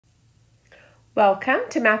Welcome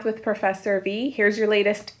to Math with Professor V. Here's your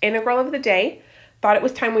latest integral of the day. Thought it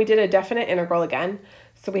was time we did a definite integral again.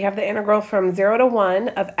 So we have the integral from 0 to 1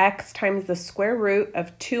 of x times the square root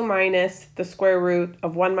of 2 minus the square root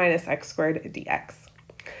of 1 minus x squared dx.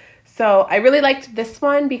 So I really liked this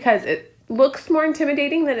one because it looks more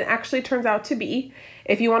intimidating than it actually turns out to be.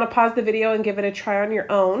 If you want to pause the video and give it a try on your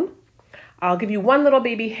own, I'll give you one little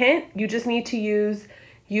baby hint. You just need to use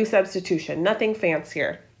u-substitution, nothing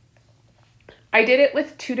fancier. I did it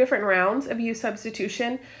with 2 different rounds of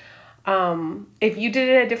u-substitution. If you did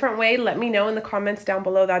it a different way, let me know in the comments down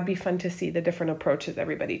below. That'd be fun to see the different approaches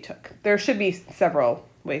everybody took. There should be several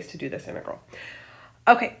ways to do this integral.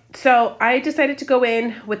 Okay, so I decided to go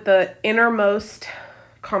in with the innermost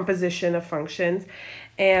composition of functions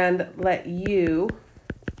and let u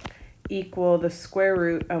equal the square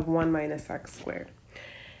root of 1 minus x squared.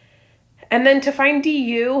 And then to find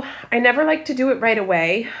du, I never like to do it right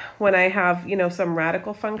away when I have, some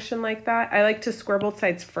radical function like that. I like to square both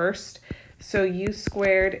sides first. So u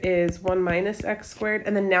squared is 1 minus x squared,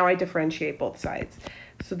 and then now I differentiate both sides.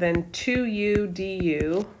 So then 2u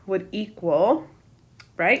du would equal,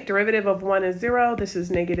 right? Derivative of 1 is 0. This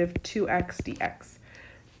is negative 2x dx.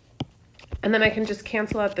 And then I can just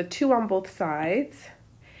cancel out the 2 on both sides.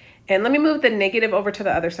 And let me move the negative over to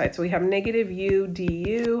the other side. So we have negative u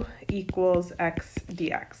du equals x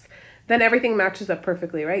dx. Then everything matches up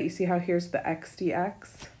perfectly, right? You see how here's the x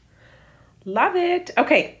dx? Love it.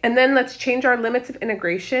 Okay, and then let's change our limits of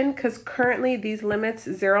integration because currently these limits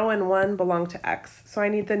 0 and 1 belong to x. So I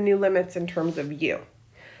need the new limits in terms of u.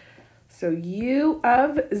 So u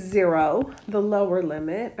of 0, the lower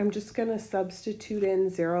limit, I'm just going to substitute in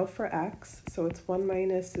 0 for x. So it's 1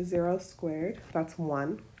 minus 0 squared. That's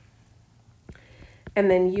 1. And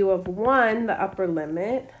then u of 1, the upper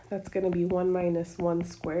limit, that's going to be 1 minus 1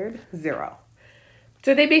 squared, 0.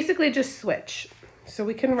 So they basically just switch. So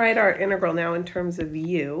we can write our integral now in terms of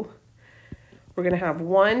u. We're going to have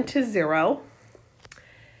 1 to 0.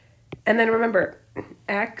 And then remember,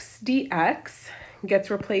 x dx gets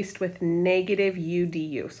replaced with negative u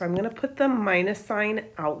du. So I'm going to put the minus sign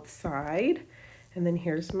outside. And then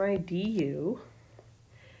here's my du.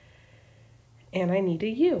 And I need a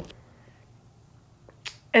u.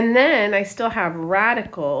 And then I still have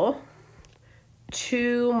radical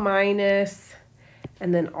 2 minus,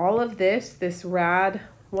 and then all of this rad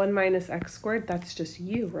 1 minus x squared, that's just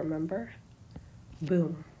u, remember?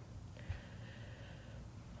 Boom.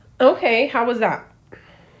 Okay, how was that?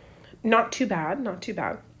 Not too bad, not too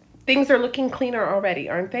bad. Things are looking cleaner already,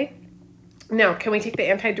 aren't they? Now, can we take the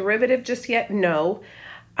antiderivative just yet? No.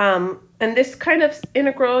 And this kind of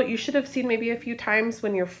integral you should have seen maybe a few times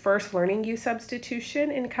when you're first learning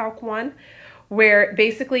u-substitution in Calc 1, where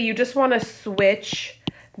basically you just want to switch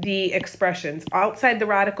the expressions. Outside the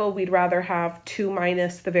radical, we'd rather have 2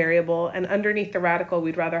 minus the variable, and underneath the radical,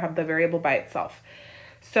 we'd rather have the variable by itself.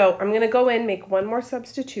 So I'm going to go in, make one more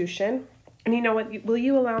substitution. And you know what? Will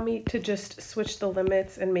you allow me to just switch the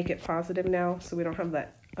limits and make it positive now so we don't have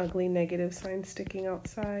that ugly negative sign sticking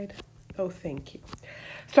outside? Oh, thank you.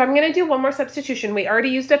 So I'm going to do one more substitution. We already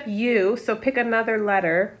used up u, so pick another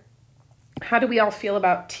letter. How do we all feel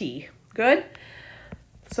about t? Good?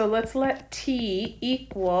 So let's let t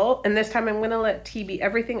equal, and this time I'm going to let t be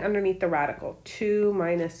everything underneath the radical, 2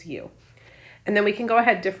 minus u. And then we can go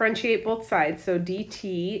ahead, differentiate both sides. So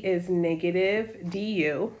dt is negative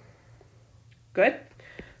du. Good?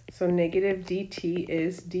 So negative dt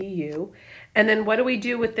is du. And then what do we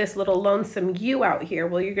do with this little lonesome u out here?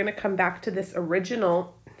 Well, you're going to come back to this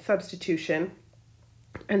original substitution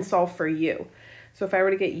and solve for u. So if I were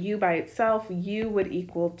to get u by itself, u would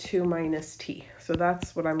equal 2 minus t. So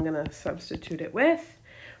that's what I'm going to substitute it with.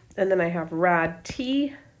 And then I have rad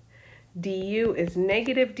t, du is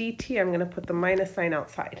negative dt. I'm going to put the minus sign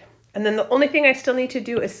outside. And then the only thing I still need to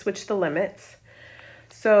do is switch the limits.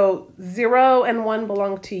 So 0 and 1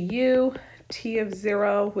 belong to u. T of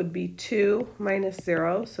 0 would be 2 minus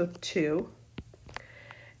 0, so 2.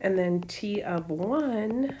 And then t of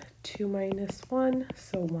 1, 2 minus 1,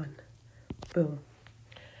 so 1. Boom.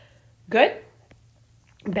 Good?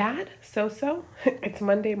 Bad? So-so? It's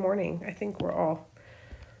Monday morning. I think we're all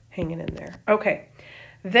hanging in there. Okay.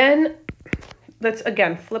 Then let's,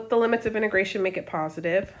 again, flip the limits of integration, make it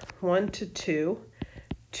positive. 1 to 2,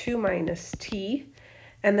 2 minus t.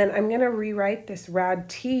 And then I'm going to rewrite this rad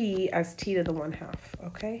t as t to the 1/2,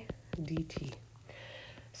 okay? dt.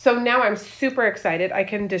 So now I'm super excited. I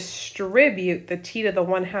can distribute the t to the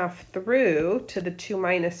 1/2 through to the 2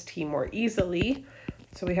 minus t more easily.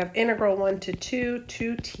 So we have integral 1 to 2,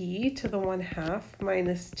 2t to the 1/2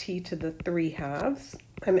 minus t to the 3/2.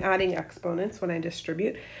 I'm adding exponents when I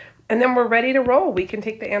distribute. And then we're ready to roll. We can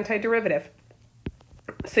take the antiderivative.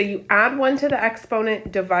 So you add 1 to the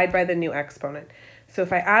exponent, divide by the new exponent. So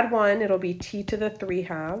if I add 1, it'll be t to the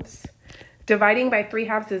 3/2. Dividing by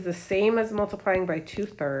 3/2 is the same as multiplying by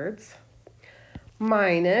 2/3.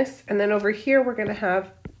 Minus, and then over here we're going to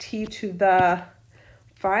have t to the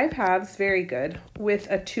 5/2, very good, with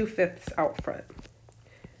a 2/5 out front.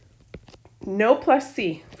 No plus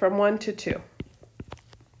c from 1 to 2.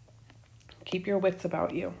 Keep your wits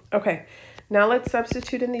about you. Okay, now let's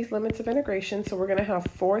substitute in these limits of integration. So we're going to have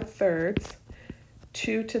 4/3,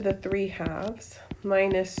 2 to the 3/2,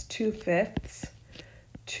 minus 2/5,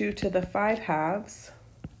 2 to the 5/2,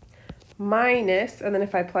 minus, and then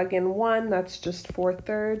if I plug in 1, that's just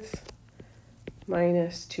 4/3,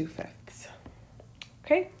 minus 2/5.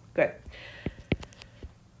 Okay, good.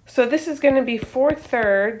 So this is going to be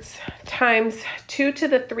 4/3 times 2 to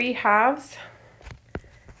the 3/2.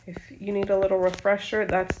 If you need a little refresher,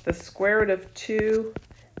 that's the square root of 2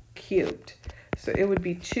 cubed. So it would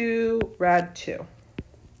be 2 rad 2.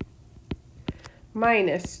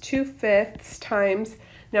 Minus 2/5 times,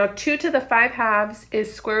 now 2 to the 5/2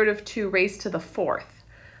 is square root of 2 raised to the 4th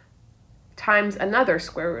times another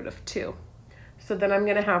square root of 2. So then I'm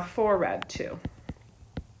going to have 4 rad 2.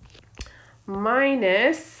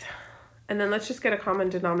 Minus, and then let's just get a common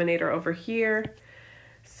denominator over here.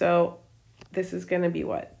 So this is going to be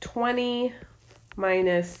what? 20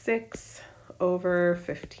 minus 6 over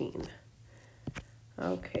 15.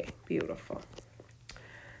 Okay, beautiful.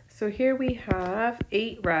 So here we have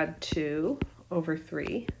 8 rad 2 over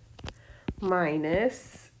 3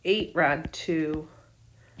 minus 8 rad 2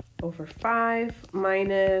 over 5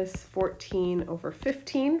 minus 14 over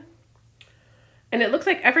 15. And it looks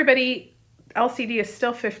like everybody LCD is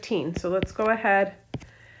still 15. So let's go ahead.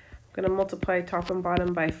 I'm going to multiply top and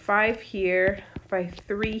bottom by 5 here, by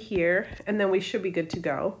 3 here, and then we should be good to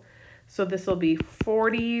go. So this will be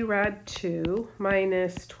 40 rad 2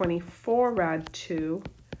 minus 24 rad 2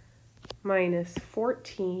 minus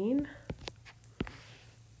 14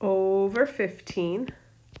 over 15.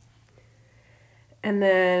 And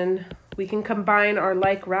then we can combine our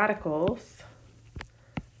like radicals.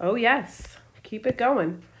 Oh yes, keep it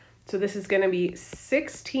going. So this is going to be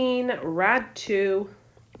 16 rad 2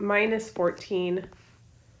 minus 14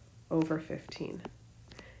 over 15.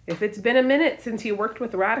 If it's been a minute since you worked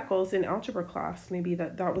with radicals in algebra class, maybe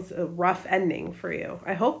that was a rough ending for you.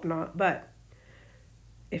 I hope not, but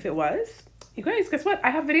if it was, you guys, guess what? I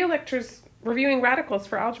have video lectures reviewing radicals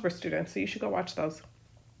for algebra students, so you should go watch those.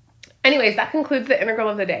 Anyways, that concludes the integral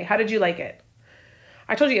of the day. How did you like it?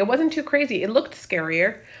 I told you it wasn't too crazy. It looked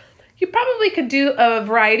scarier. You probably could do a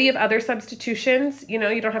variety of other substitutions. You know,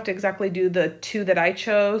 you don't have to exactly do the 2 that I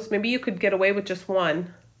chose. Maybe you could get away with just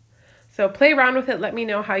 1. So play around with it. Let me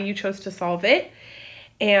know how you chose to solve it.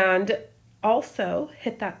 And also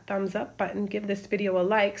hit that thumbs up button. Give this video a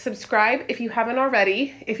like. Subscribe if you haven't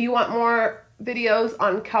already. If you want more videos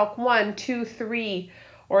on Calc 1, 2, 3,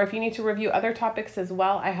 or if you need to review other topics as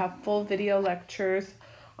well, I have full video lectures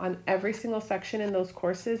on every single section in those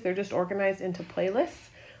courses. They're just organized into playlists.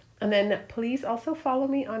 And then please also follow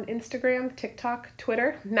me on Instagram, TikTok,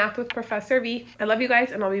 Twitter, Math with Professor V. I love you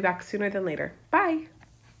guys, and I'll be back sooner than later. Bye.